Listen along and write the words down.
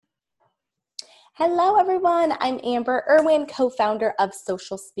Hello, everyone. I'm Amber Irwin, co-founder of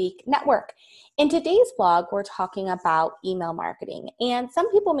Social Speak Network. In today's vlog, we're talking about email marketing. And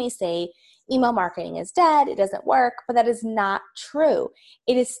some people may say email marketing is dead, it doesn't work, but that is not true.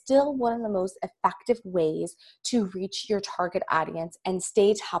 It is still one of the most effective ways to reach your target audience and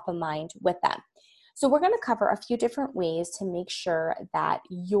stay top of mind with them. So we're going to cover a few different ways to make sure that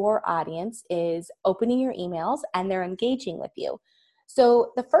your audience is opening your emails and they're engaging with you.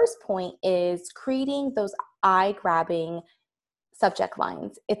 So the first point is creating those eye-grabbing subject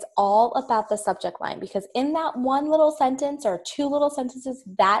lines. It's all about the subject line because in that one little sentence or two little sentences,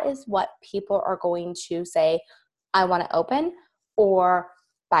 that is what people are going to say, I want to open or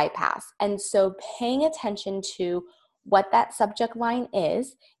bypass. And so paying attention to what that subject line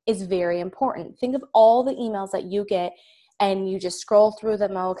is very important. Think of all the emails that you get and you just scroll through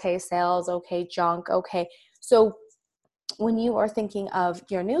them. Okay, sales, okay, junk, okay. So when you are thinking of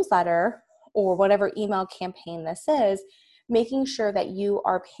your newsletter or whatever email campaign this is, making sure that you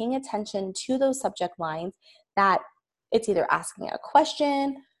are paying attention to those subject lines, that it's either asking a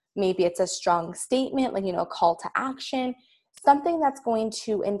question, maybe it's a strong statement, like, a call to action, something that's going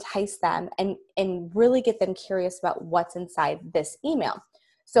to entice them and really get them curious about what's inside this email.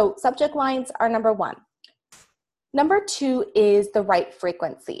 So subject lines are number one. Number two is the right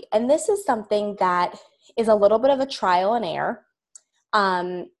frequency. And this is something that is a little bit of a trial and error.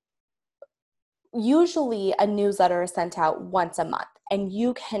 Usually a newsletter is sent out once a month and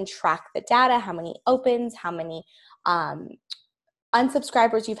you can track the data, how many opens, how many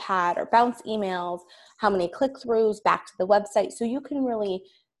unsubscribers you've had or bounce emails, how many click-throughs back to the website. So you can really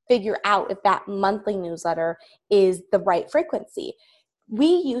figure out if that monthly newsletter is the right frequency. We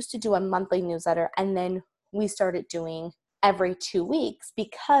used to do a monthly newsletter and then we started doing every 2 weeks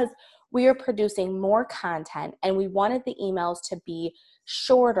because we are producing more content and we wanted the emails to be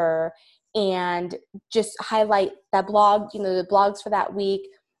shorter and just highlight that blog, the blogs for that week,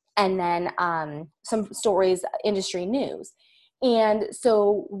 and then some stories, industry news. And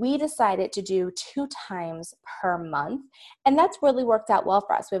so we decided to do 2 times per month, and that's really worked out well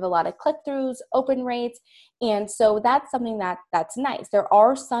for us. We have a lot of click-throughs, open rates, and so that's something that's nice. There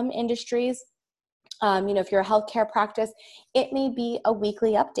are some industries, if you're a healthcare practice, it may be a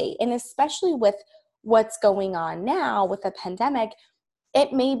weekly update. And especially with what's going on now with the pandemic,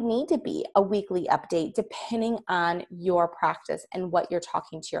 it may need to be a weekly update depending on your practice and what you're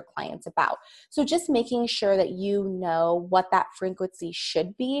talking to your clients about. So just making sure that you know what that frequency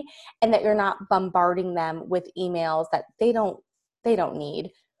should be and that you're not bombarding them with emails that they don't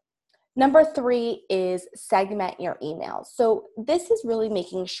need. Number 3 is segment your emails. So this is really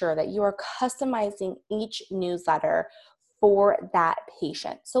making sure that you are customizing each newsletter for that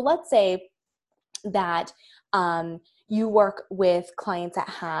patient. So let's say that you work with clients that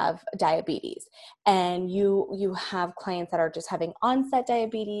have diabetes and you have clients that are just having onset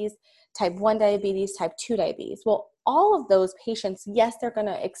diabetes, type 1 diabetes, type 2 diabetes. Well, all of those patients, yes, they're going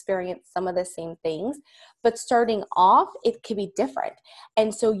to experience some of the same things, but starting off, it could be different.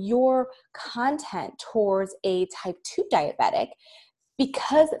 And so your content towards a type 2 diabetic,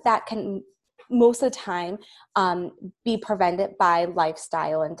 because that can most of the time be prevented by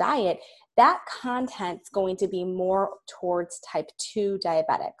lifestyle and diet, that content's going to be more towards type 2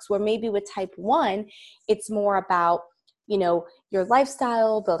 diabetics, where maybe with type 1, it's more about your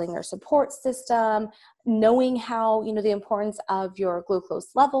lifestyle, building your support system, knowing how, the importance of your glucose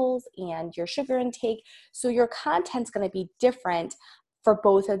levels and your sugar intake. So your content's going to be different for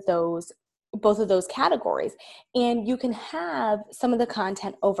both of those categories. And you can have some of the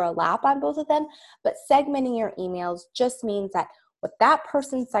content overlap on both of them, but segmenting your emails just means that what that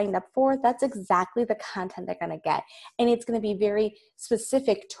person signed up for, that's exactly the content they're going to get. And it's going to be very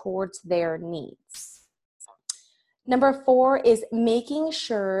specific towards their needs. Number 4 is making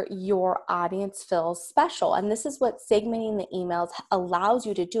sure your audience feels special. And this is what segmenting the emails allows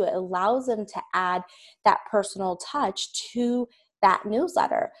you to do. It allows them to add that personal touch to that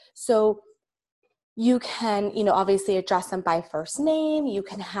newsletter. So you can, obviously address them by first name. You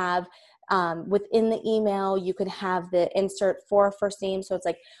can have within the email, you can have the insert for first name. So it's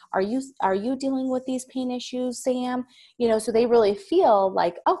like, are you dealing with these pain issues, Sam? So they really feel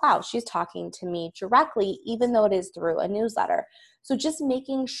like, oh, wow, she's talking to me directly, even though it is through a newsletter. So just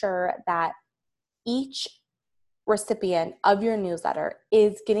making sure that each recipient of your newsletter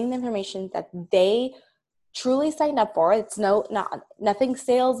is getting the information that they truly signed up for. It's nothing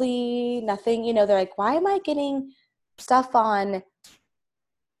salesy, nothing, they're like, why am I getting stuff on,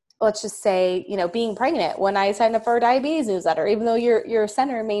 let's just say, being pregnant when I signed up for a diabetes newsletter, even though your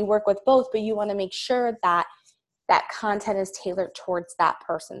center may work with both, but you want to make sure that that content is tailored towards that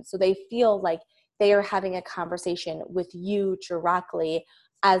person. So they feel like they are having a conversation with you directly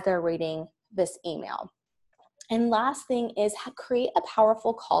as they're reading this email. And last thing is create a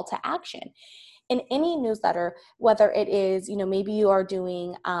powerful call to action. In any newsletter, whether it is, maybe you are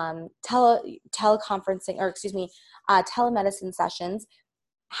doing teleconferencing, or telemedicine sessions,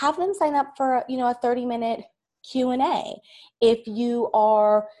 have them sign up for, a 30-minute Q&A. If you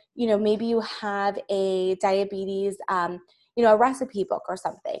are, maybe you have a diabetes, a recipe book or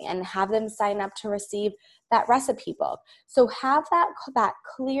something, and have them sign up to receive that recipe book. So have that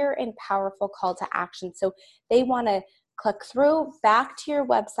clear and powerful call to action. So they want to click through back to your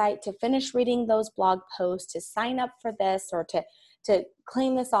website to finish reading those blog posts, to sign up for this, or to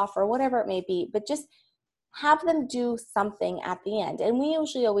claim this offer, whatever it may be, but just have them do something at the end. And we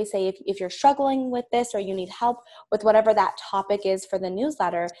usually always say, if you're struggling with this, or you need help with whatever that topic is for the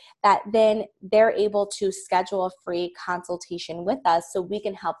newsletter, that then they're able to schedule a free consultation with us so we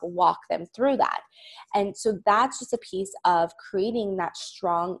can help walk them through that. And so that's just a piece of creating that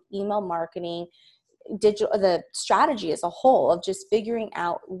strong email marketing, the strategy as a whole of just figuring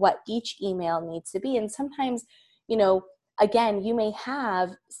out what each email needs to be. And sometimes, again, you may have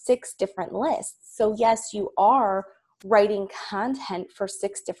 6 different lists. So yes, you are writing content for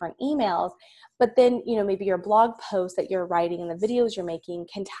 6 different emails, but then, maybe your blog posts that you're writing and the videos you're making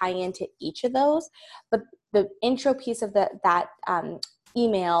can tie into each of those. But the intro piece of that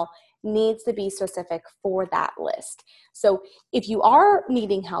email needs to be specific for that list. So if you are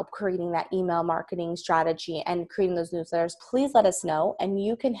needing help creating that email marketing strategy and creating those newsletters, please let us know, and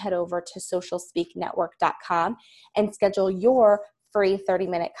you can head over to socialspeaknetwork.com and schedule your free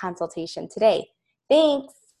 30-minute consultation today. Thanks.